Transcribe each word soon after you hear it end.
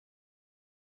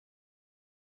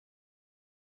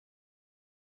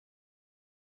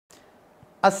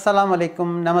Assalamu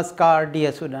alaikum, namaskar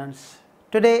dear students.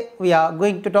 Today we are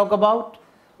going to talk about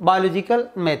biological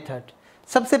method.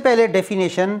 सबसे पहले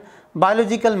definition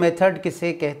biological method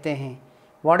किसे कहते हैं?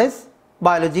 What is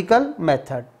biological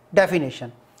method?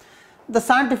 Definition: the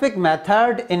scientific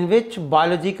method in which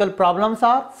biological problems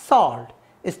are solved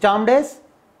is termed as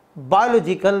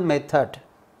biological method.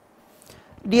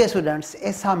 Dear students,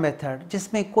 ऐसा method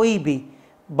जिसमें कोई भी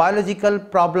biological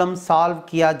problem solve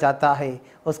किया जाता है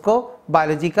उसको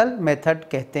बायोलॉजिकल मेथड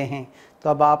कहते हैं. तो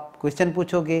अब आप क्वेश्चन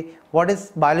पूछोगे, what is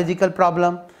biological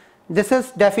problem? This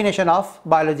is definition of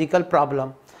biological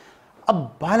problem. अब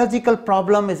biological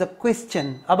problem is a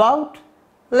question about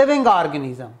living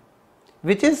organism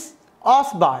which is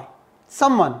asked by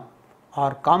someone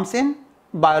और कम्स इन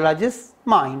बायोलॉजिस्ट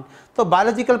माइंड. तो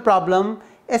बायोलॉजिकल प्रॉब्लम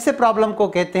ऐसे प्रॉब्लम को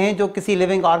कहते हैं जो किसी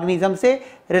लिविंग ऑर्गेनिज्म से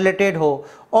रिलेटेड हो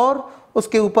और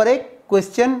उसके ऊपर एक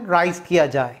क्वेश्चन राइज किया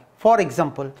जाए. For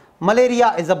example,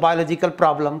 malaria is a biological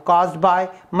problem caused by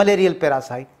malarial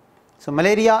parasite. So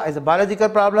malaria is a biological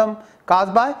problem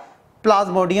caused by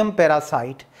Plasmodium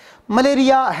parasite.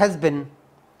 Malaria has been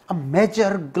a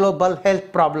major global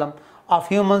health problem of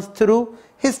humans through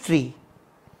history.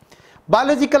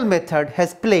 Biological method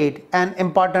has played an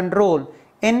important role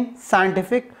in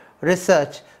scientific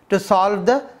research to solve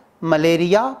the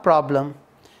malaria problem.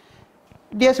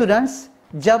 Dear students,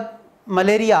 जब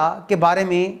malaria के बारे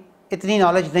में इतनी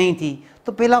knowledge नहीं थी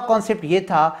तो पहला concept ये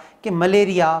था कि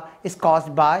malaria is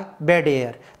caused by bad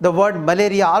air. The word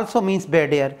malaria also means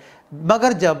bad air.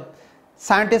 मगर जब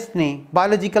साइंटिस्ट ने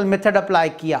बायोलॉजिकल मेथड अप्लाई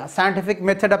किया, साइंटिफिक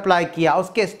मेथड अप्लाई किया,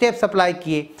 उसके स्टेप्स अप्लाई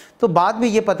किए, तो बाद में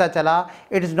ये पता चला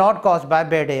it is not caused by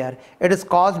bad air, it is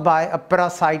caused by a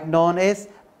parasite known as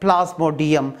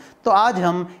Plasmodium. तो आज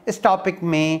हम इस टॉपिक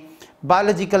में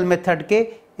बायोलॉजिकल मेथड के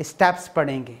स्टेप्स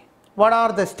पढ़ेंगे. What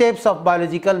are the steps of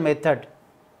biological method?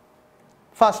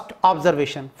 First,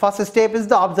 observation. First step is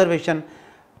the observation,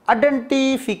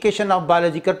 identification of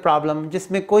biological problem,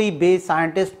 जिसमें कोई भी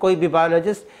साइंटिस्ट, कोई भी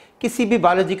बायोलॉजिस्ट किसी भी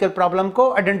बायोलॉजिकल प्रॉब्लम को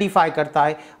आइडेंटिफाई करता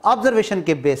है ऑब्जर्वेशन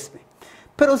के बेस में.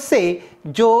 फिर उससे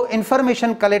जो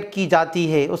इंफॉर्मेशन कलेक्ट की जाती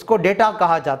है उसको डेटा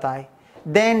कहा जाता है.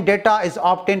 Then data is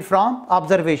obtained from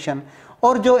observation.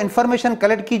 और जो इंफॉर्मेशन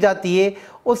कलेक्ट की जाती है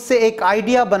उससे एक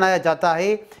आइडिया बनाया जाता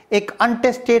है, एक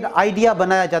अनटेस्टेड आइडिया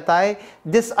बनाया जाता है.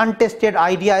 This untested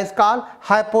idea is called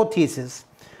hypothesis.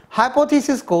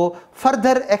 Hypothesis को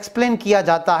फर्दर एक्सप्लेन किया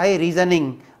जाता है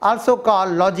reasoning, also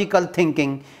called logical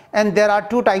thinking. And there are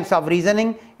two types of reasoning,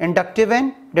 inductive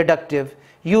and deductive,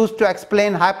 used to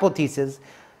explain hypothesis.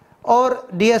 और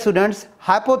dear students,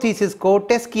 hypothesis को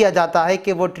test किया जाता है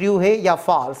कि वो ट्रू है या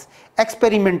फॉल्स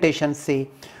एक्सपेरिमेंटेशन से.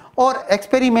 और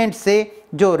एक्सपेरिमेंट से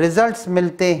जो रिजल्ट्स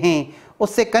मिलते हैं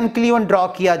उससे कंक्लूजन ड्रॉ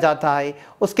किया जाता है.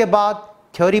 उसके बाद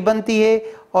थ्योरी बनती है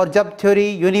और जब थ्योरी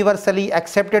यूनिवर्सली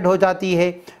एक्सेप्टेड हो जाती है,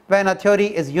 when a theory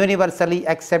is universally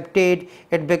accepted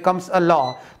it becomes a law.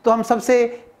 तो हम सबसे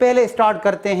पहले स्टार्ट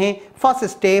करते हैं फर्स्ट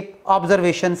स्टेप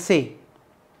ऑब्जर्वेशन से,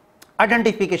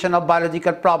 identification of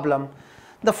biological problem.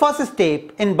 The first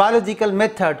step in biological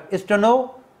method is to know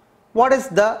what is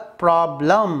the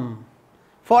problem.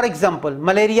 For example,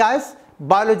 malaria is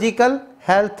biological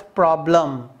health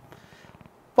problem.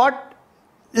 What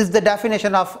is the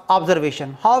definition of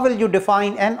observation? How will you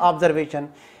define an observation?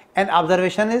 An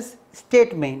observation is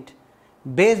statement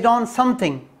based on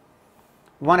something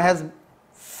one has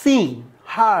seen,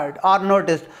 heard or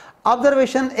noticed.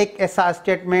 Observation एक ऐसा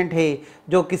statement है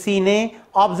जो किसी ने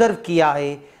observe किया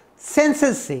है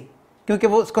senses से, क्योंकि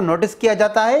वो उसको notice किया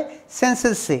जाता है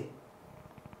senses से.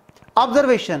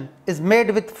 Observation is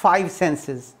made with 5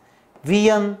 senses: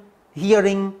 vision,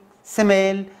 hearing,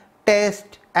 smell,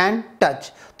 taste and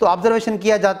touch. तो ऑब्जर्वेशन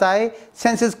किया जाता है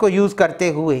सेंसेस को यूज करते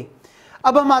हुए.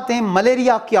 अब हम आते हैं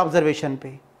मलेरिया की ऑब्जर्वेशन पे.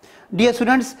 डियर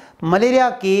स्टूडेंट्स, मलेरिया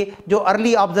के जो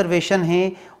अर्ली ऑब्जर्वेशन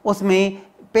हैं उसमें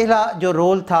पहला जो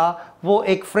रोल था वो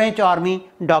एक फ्रेंच आर्मी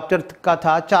डॉक्टर का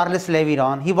था, Charles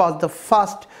लेविरॉन. He was the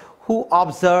first who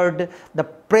observed the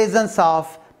presence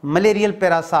of malarial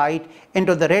parasite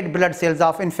into the red blood cells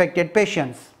of infected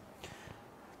patients.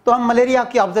 तो हम मलेरिया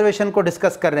की ऑब्जर्वेशन को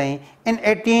डिस्कस कर रहे हैं. इन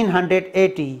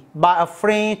 1880 bye a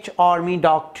French army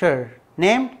doctor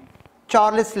named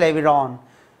Charles लेविरॉन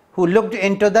who looked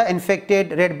into the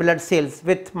infected red blood cells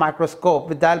with microscope,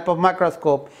 with the help of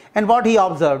microscope, and what he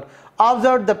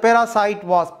observed the parasite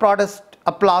was produced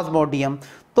a plasmodium.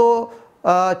 तो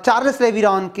Charles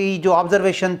लेविरॉन की जो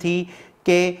observation थी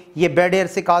कि ये bad air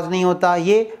से काज नहीं होता,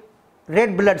 ये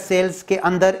रेड ब्लड सेल्स के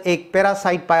अंदर एक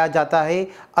पैरासाइट पाया जाता है.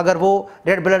 अगर वो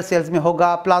रेड ब्लड सेल्स में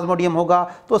होगा, प्लाज्मोडियम होगा,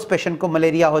 तो उस पेशेंट को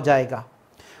मलेरिया हो जाएगा.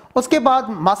 उसके बाद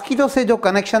मॉस्किटो से जो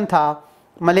कनेक्शन था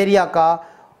मलेरिया का,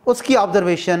 उसकी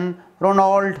ऑब्जर्वेशन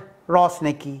रोनाल्ड रॉस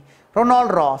ने की।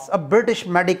 Ronald Ross, a British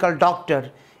medical doctor,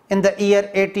 in the year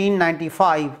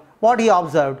 1895, what he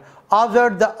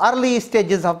observed the early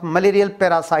stages of malarial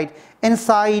parasite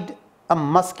inside a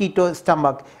mosquito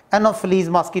stomach, Anopheles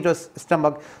mosquito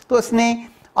stomach। तो इसने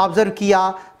observe किया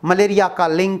malaria का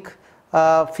link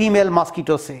female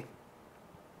mosquito से।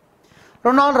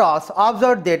 Ronald Ross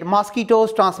observed that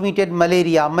mosquitoes transmitted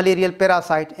malarial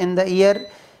parasite in the year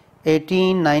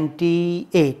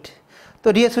 1898।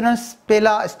 तो dear students,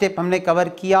 पहला step हमने cover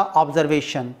किया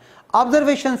observation.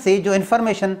 Observation से जो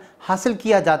इन्फॉर्मेशन हासिल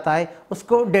किया जाता है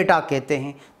उसको डेटा कहते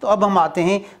हैं। तो अब हम आते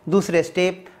हैं दूसरे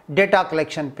स्टेप, डेटा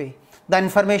कलेक्शन पे। The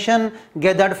information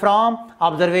gathered from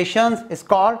observations is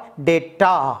called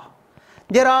data.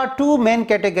 There are to main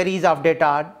categories of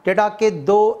data. Data के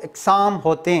दो एग्जाम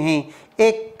होते हैं,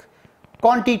 एक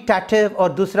क्वांटिटेटिव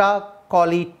और दूसरा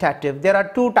qualitative. There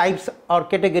are two types और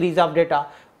categories of data,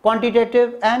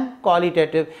 quantitative and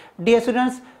qualitative. Dear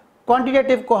students,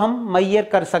 quantitative को हम मेजर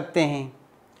कर सकते हैं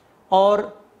और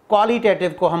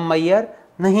क्वालिटेटिव को हम मेजर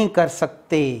नहीं कर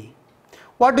सकते।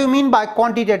 What do you mean by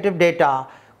quantitative data?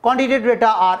 Quantitative data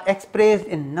are expressed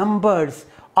in numbers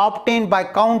obtained by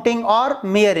counting और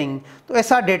मेयरिंग। तो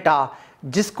ऐसा डेटा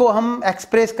जिसको हम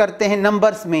एक्सप्रेस करते हैं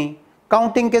नंबर्स में,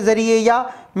 काउंटिंग के जरिए या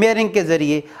मेयरिंग के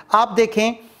जरिए। आप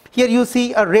देखें, here you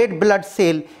see a red blood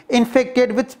cell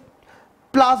infected with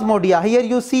plasmodia. Here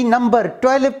you see number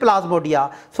 12 plasmodia.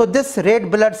 So this red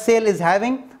blood cell is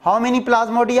having how many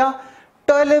plasmodia?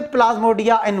 12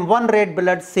 plasmodia in one red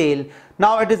blood cell. Now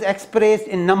it is expressed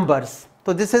in numbers.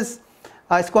 So this is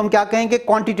इसको हम क्या कहेंगे?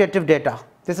 Quantitative data.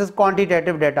 This is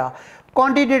quantitative data.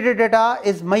 Quantitative data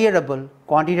is measurable.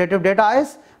 Quantitative data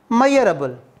is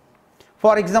measurable.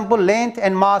 For example, length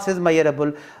and mass is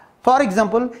measurable. For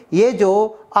example, ये जो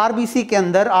RBC के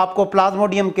अंदर आपको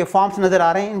Plasmodium के फॉर्म्स नजर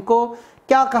आ रहे हैं, इनको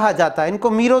क्या कहा जाता है? इनको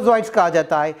मीरोजोइड्स कहा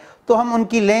जाता है। तो हम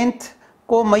उनकी लेंथ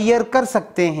को मेजर कर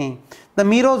सकते हैं। The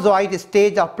मीरोजोइड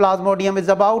stage of Plasmodium is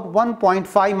about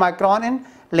 1.5 micron in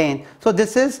length. So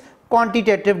this is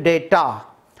quantitative data.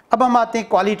 अब हम आते हैं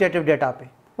क्वालिटेटिव डेटा पे।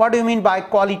 What do you mean by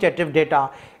qualitative data?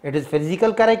 It is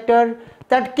physical character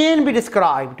that can be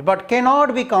described but can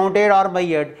not be counted और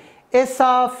measured.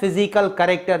 ऐसा physical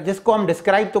character जिसको हम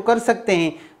describe तो कर सकते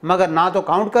हैं मगर ना तो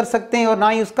काउंट कर सकते हैं और ना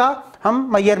ही उसका हम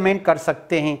मेजरमेंट कर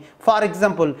सकते हैं। For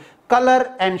example, colour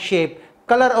and shape.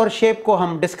 Colour और शेप को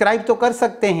हम डिस्क्राइब तो कर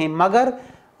सकते हैं मगर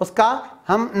उसका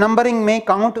हम नंबरिंग में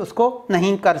काउंट उसको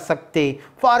नहीं कर सकते।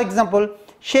 For example,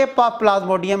 shape of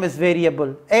plasmodium is variable,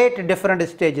 8 different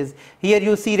stages. Here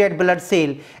you see red blood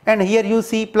cell and here you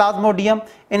see plasmodium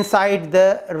inside the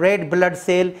red blood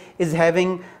cell is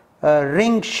having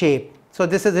ring shape. So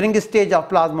this is ring stage of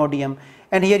plasmodium,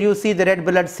 and here you see the red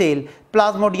blood cell.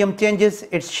 Plasmodium changes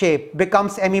its shape,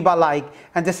 becomes amoeba like,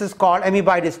 and this is called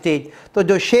amoeboid stage. तो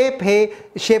जो shape है,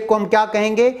 shape को हम क्या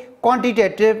कहेंगे?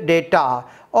 Quantitative data।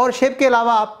 और shape के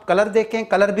अलावा आप कलर देखें,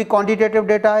 कलर भी quantitative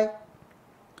data है।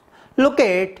 Look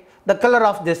at the color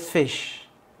of this fish.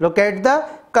 Look at the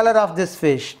color of this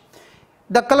fish.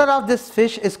 The color of this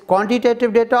fish is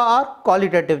quantitative data or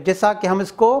qualitative? जैसा कि हम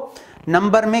इसको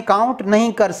नंबर में काउंट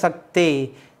नहीं कर सकते,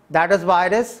 that is why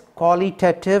it is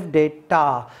qualitative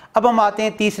data. अब हम आते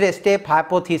हैं तीसरे स्टेप,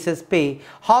 हाइपोथेसिस पे।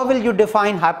 How will you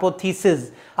define hypothesis?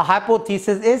 A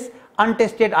hypothesis is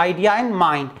untested idea in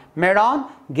mind made on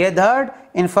gathered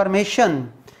information.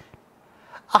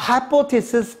 A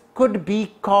hypothesis could be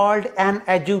called an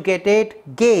educated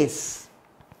guess.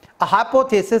 A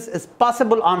hypothesis is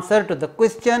possible answer to the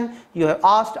question you have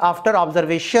asked after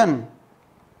observation.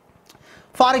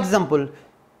 For example,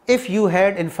 if you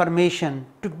had information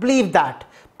to believe that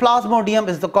plasmodium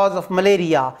is the cause of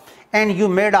malaria and you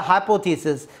made a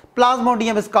hypothesis,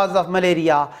 plasmodium is cause of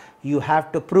malaria, you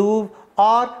have to prove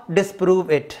or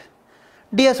disprove it.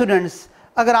 Dear students,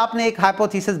 अगर आपने एक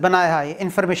hypothesis बनाया है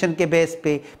information के base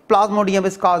पे, Plasmodium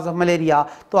is cause of malaria,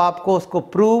 तो आपको उसको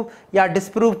प्रूव या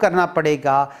डिसप्रूव करना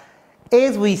पड़ेगा।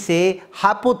 As we say,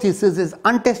 hypothesis is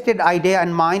untested idea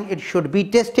in mind. It should be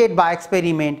tested by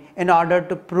experiment in order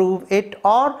to prove it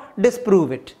or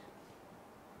disprove it.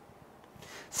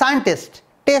 Scientists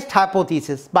test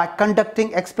hypothesis by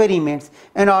conducting experiments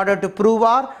in order to prove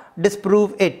or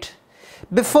disprove it.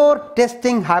 Before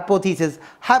testing hypothesis,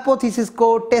 hypothesis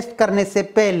को test करने से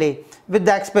पहले with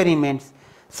the experiments,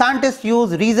 scientist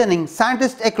use reasoning.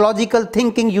 Scientist एक logical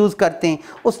thinking use करते हैं।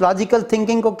 उस logical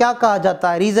thinking को क्या कहा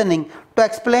जाता है? Reasoning, to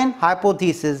explain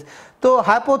hypothesis. तो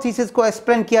हाइपोथेसिस को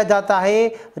एक्सप्लेन किया जाता है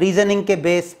रीजनिंग के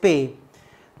बेस पे।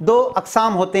 दो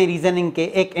अकसाम होते हैं रीजनिंग के,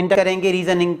 एक इंटर करेंगे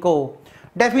रीजनिंग को।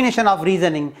 Definition of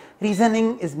reasoning: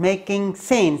 reasoning is making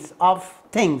sense of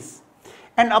things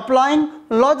and applying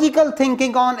logical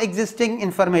thinking on existing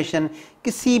information.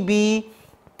 किसी भी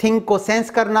थिंग को सेंस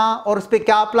करना और उस पर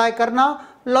क्या अप्लाई करना,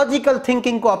 लॉजिकल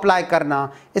थिंकिंग को अप्लाई करना,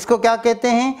 इसको क्या कहते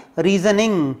हैं,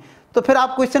 रीजनिंग। तो फिर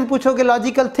आप क्वेश्चन पूछोगे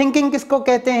लॉजिकल थिंकिंग किसको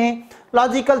कहते हैं?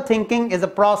 Logical thinking is a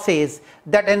process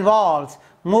that involves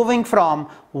moving from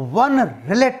one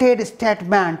related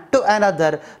statement to another।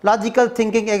 Logical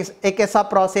thinking एक ऐसा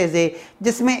प्रोसेस है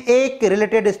जिसमें एक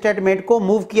रिलेटेड स्टेटमेंट को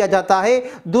मूव किया जाता है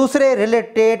दूसरे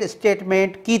रिलेटेड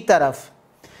स्टेटमेंट की तरफ।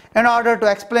 In order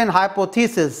to explain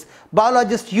hypothesis,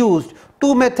 biologists used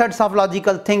two methods of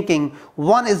logical thinking.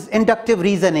 One is inductive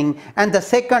reasoning and the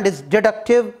second is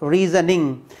deductive reasoning।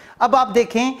 अब आप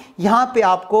देखें यहाँ पे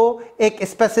आपको एक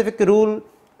स्पेसिफिक रूल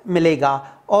मिलेगा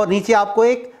और नीचे आपको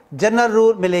एक जनरल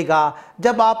रूल मिलेगा।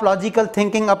 जब आप लॉजिकल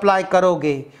थिंकिंग अप्लाई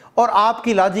करोगे और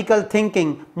आपकी लॉजिकल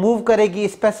थिंकिंग मूव करेगी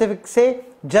स्पेसिफिक से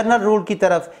जनरल रूल की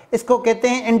तरफ, इसको कहते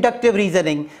हैं इंडक्टिव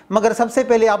रीजनिंग। मगर सबसे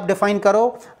पहले आप डिफाइन करो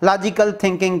लॉजिकल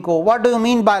थिंकिंग को। What do you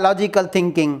mean by logical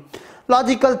thinking?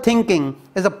 Logical thinking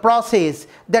is a process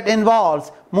that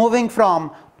involves moving from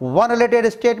one related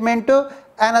statement to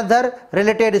another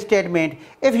related statement.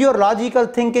 If your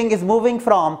logical thinking is moving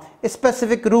from a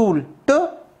specific rule to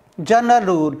general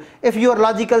rule, if your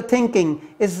logical thinking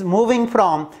is moving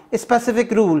from a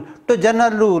specific rule to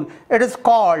general rule, it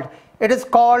is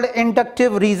called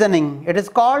inductive reasoning. It is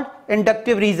called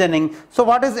inductive reasoning. So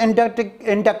what is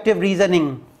inductive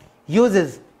reasoning?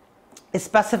 Uses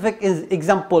specific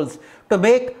examples to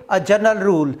make a general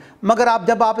rule। मगर आप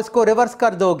जब आप इसको reverse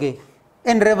कर दोगे,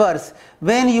 in reverse,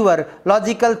 when your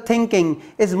logical thinking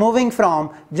is moving from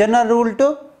general rule to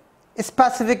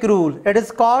specific rule, it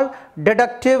is called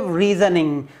deductive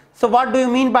reasoning। So what do you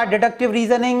mean by deductive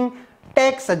reasoning?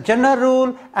 Takes a general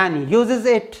rule and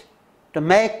uses it to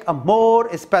make a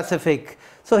more specific।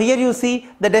 So here you see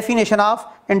the definition of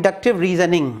inductive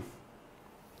reasoning।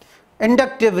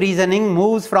 Inductive reasoning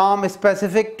moves from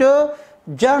specific to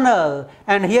general,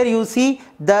 and here you see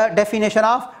the definition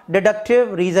of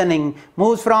deductive reasoning,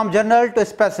 moves from general to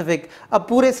specific। अब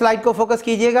पूरे slide को focus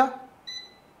कीजिएगा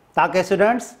ताकि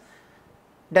students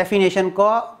definition को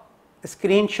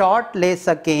screenshot ले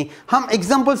सकें। हम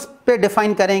examples पे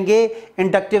डिफाइन करेंगे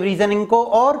इंडक्टिव रीजनिंग को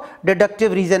और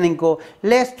डिडक्टिव रीजनिंग को।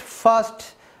 Let's first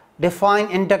define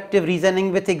inductive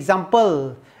reasoning with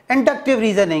example. Inductive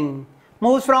reasoning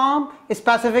moves from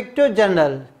specific to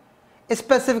general।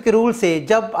 Specific rule से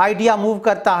जब आइडिया मूव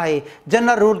करता है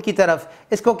जनरल रूल की तरफ,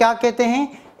 इसको क्या कहते हैं,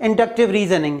 इंडक्टिव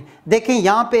रीजनिंग। देखें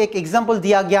यहाँ पे एक एग्जांपल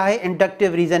दिया गया है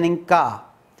इंडक्टिव रीजनिंग का।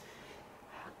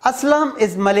 Aslam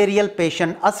is malarial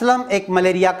patient. Aslam एक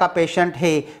मलेरिया का पेशेंट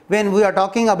है। When we are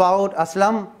talking about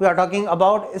Aslam, we are talking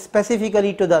about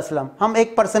specifically to the Aslam. हम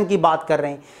एक पर्सन की बात कर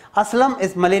रहे हैं। Aslam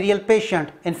is malarial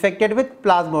patient infected with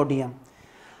Plasmodium.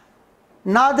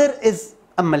 Nadir is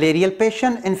a malarial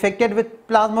patient infected with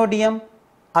plasmodium.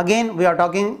 Again we are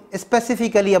talking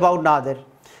specifically about Nadir.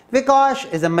 Vikash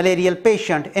is a malarial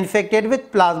patient infected with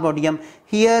plasmodium.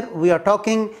 Here we are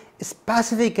talking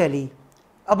specifically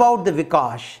about the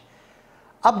Vikash।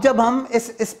 अब जब हम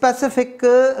इस specific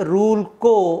rule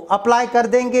को apply कर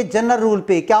देंगे general rule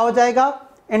पे, क्या हो जाएगा,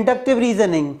 inductive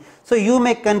reasoning। So you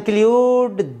may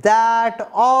conclude that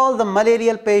all the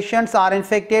malarial patients are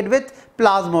infected with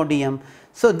plasmodium।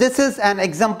 So this is an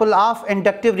example of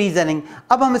inductive reasoning।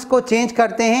 अब हम इसको चेंज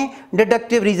करते हैं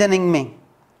deductive reasoning में।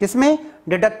 किसमें,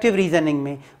 deductive reasoning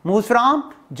में। moves from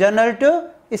general to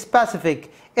specific।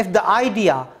 If the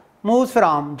idea moves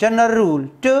from general rule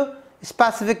to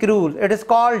specific rule, it is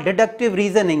called deductive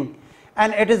reasoning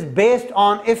and it is based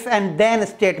on if and then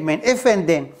statement। if and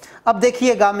then। अब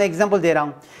देखिएगा मैं example दे रहा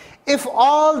हूँ। If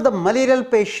all the malarial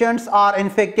patients are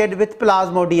infected with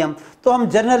plasmodium, तो हम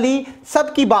generally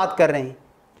सबकी बात कर रहे हैं।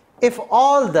 If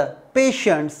all the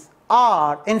patients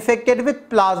are infected with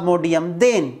plasmodium,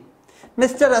 then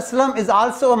Mr. Aslam is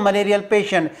also a malarial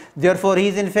patient, therefore he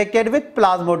is infected with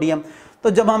plasmodium। तो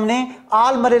जब हमने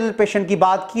all malarial patient की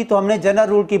बात की तो हमने जनरल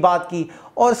रूल की बात की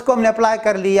और इसको हमने अप्लाई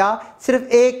कर लिया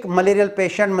सिर्फ एक मलेरियल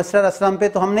पेशेंट मिस्टर असलम पे,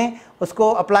 तो हमने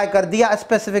उसको अप्लाई कर दिया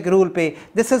स्पेसिफिक रूल पे।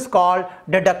 This is called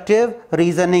deductive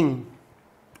reasoning.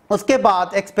 उसके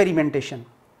बाद experimentation.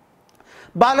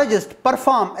 Biologists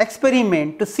perform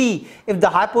experiment to see if the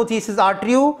hypotheses are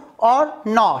true or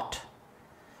not।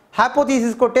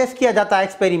 Hypothesis को टेस्ट किया जाता है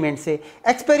एक्सपेरिमेंट से।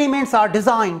 Experiments are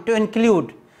designed to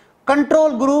include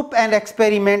control group and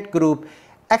experiment group।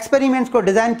 Experiments को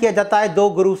design किया जाता है दो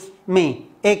ग्रुप्स में,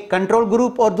 एक कंट्रोल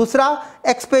ग्रुप और दूसरा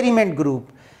experiment group.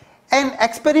 An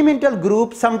experimental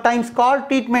group, sometimes called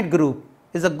treatment group,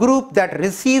 is a group that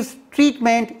receives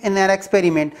treatment in an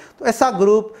experiment। तो ऐसा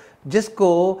ग्रुप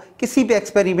जिसको किसी भी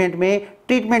एक्सपेरिमेंट में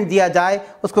ट्रीटमेंट दिया जाए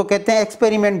उसको कहते हैं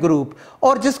एक्सपेरिमेंट ग्रुप,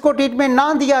 और जिसको ट्रीटमेंट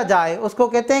ना दिया जाए उसको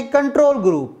कहते हैं control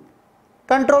group.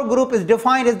 Control group is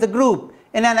defined as the group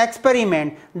in an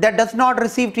experiment that does not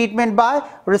receive treatment by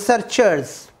researchers.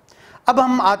 अब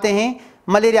हम आते हैं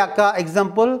मलेरिया का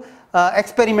एग्जाम्पल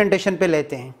एक्सपेरिमेंटेशन पे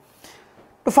लेते हैं.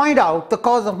 To find out the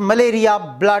cause of malaria,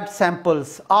 blood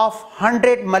samples of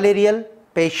 100 malarial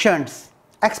patients,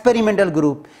 experimental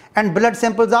group, and blood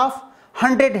samples of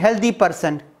 100 healthy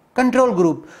person, control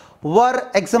group, were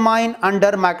examined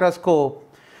under microscope.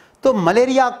 तो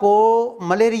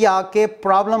malaria के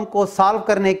प्रॉब्लम को solve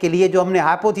करने के लिए जो हमने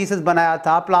हाइपोथेसिस बनाया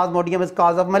था Plasmodium is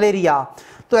cause of malaria,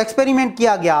 तो एक्सपेरिमेंट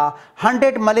किया गया.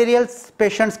 100 मलेरियल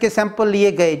पेशेंट्स के सैंपल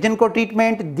लिए गए जिनको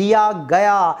ट्रीटमेंट दिया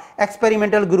गया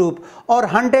एक्सपेरिमेंटल ग्रुप, और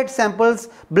 100 सैंपल्स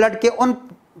ब्लड के उन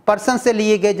पर्सन से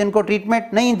लिए गए जिनको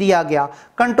ट्रीटमेंट नहीं दिया गया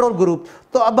कंट्रोल ग्रुप.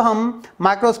 तो अब हम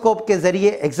माइक्रोस्कोप के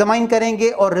जरिए एग्जामाइन करेंगे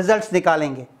और रिजल्ट्स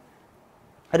निकालेंगे.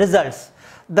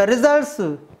 The results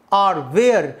are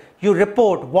where you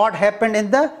report what happened in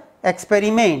the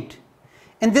experiment.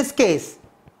 In this case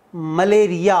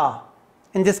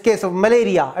of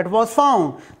malaria, it was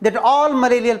found that all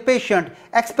malarial patient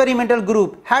experimental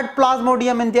group had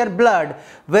plasmodium in their blood,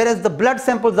 whereas the blood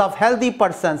samples of healthy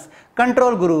persons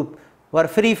control group were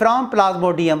free from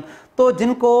plasmodium. तो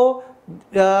जिनको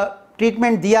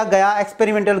treatment दिया गया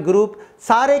experimental group,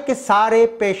 सारे के सारे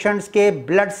patients के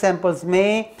blood samples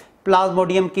में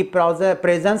Plasmodium की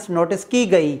प्रेजेंस नोटिस की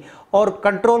गई, और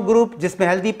कंट्रोल ग्रुप जिसमें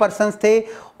हेल्दी पर्सन्स थे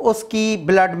उसकी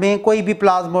ब्लड में कोई भी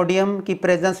प्लाज्मोडियम की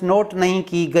प्रेजेंस नोट नहीं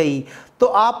की गई. तो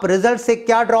आप रिजल्ट से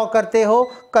क्या ड्रॉ करते हो?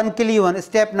 Conclusion,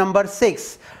 step number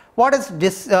 6.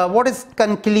 What is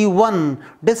conclusion?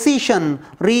 Decision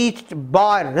reached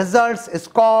by results is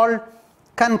called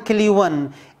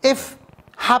conclusion. If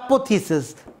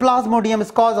hypothesis plasmodium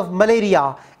is cause of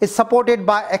malaria is supported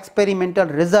by experimental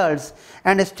results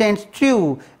and stands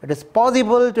true, it is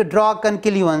possible to draw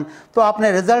conclusion. तो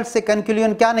आपने result से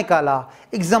conclusion क्या निकाला?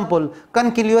 Example,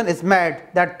 conclusion is made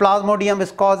that plasmodium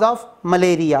is cause of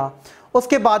malaria.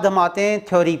 उसके बाद हम आते हैं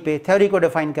थ्योरी पे. थ्योरी को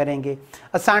डिफाइन करेंगे.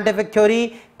 A scientific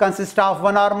theory consists of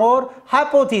one or more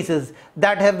hypotheses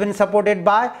that have been supported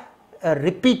by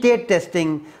repeated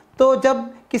testing. तो जब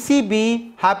किसी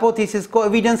भी हाइपोथेसिस को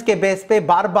एविडेंस के बेस पे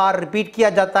बार बार रिपीट किया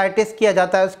जाता है, टेस्ट किया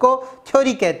जाता है, उसको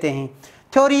थ्योरी कहते हैं.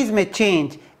 थ्योरीज में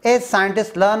change as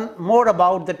scientists learn more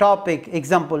about the topic.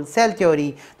 Example, cell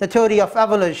theory, the theory of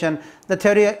evolution, the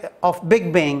theory of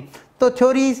Big Bang. तो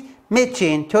थ्योरीज में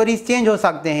थ्योरीज चेंज हो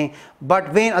सकते हैं,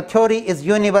 but when a theory is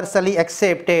universally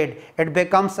accepted, it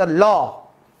becomes a law.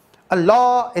 A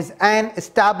law is an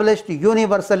established,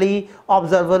 universally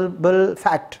observable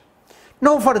fact.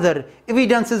 No further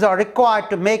evidences are required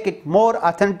to make it more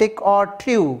authentic or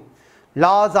true.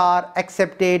 Laws are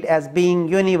accepted as being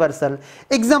universal.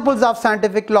 Examples of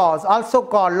scientific laws, also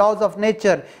called laws of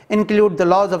nature, include the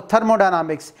laws of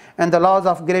thermodynamics and the laws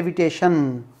of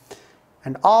gravitation.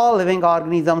 And all living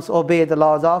organisms obey the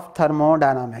laws of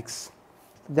thermodynamics.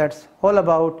 That's all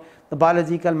about the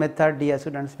biological method, dear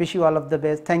students. Wish you all of the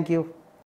best. Thank you.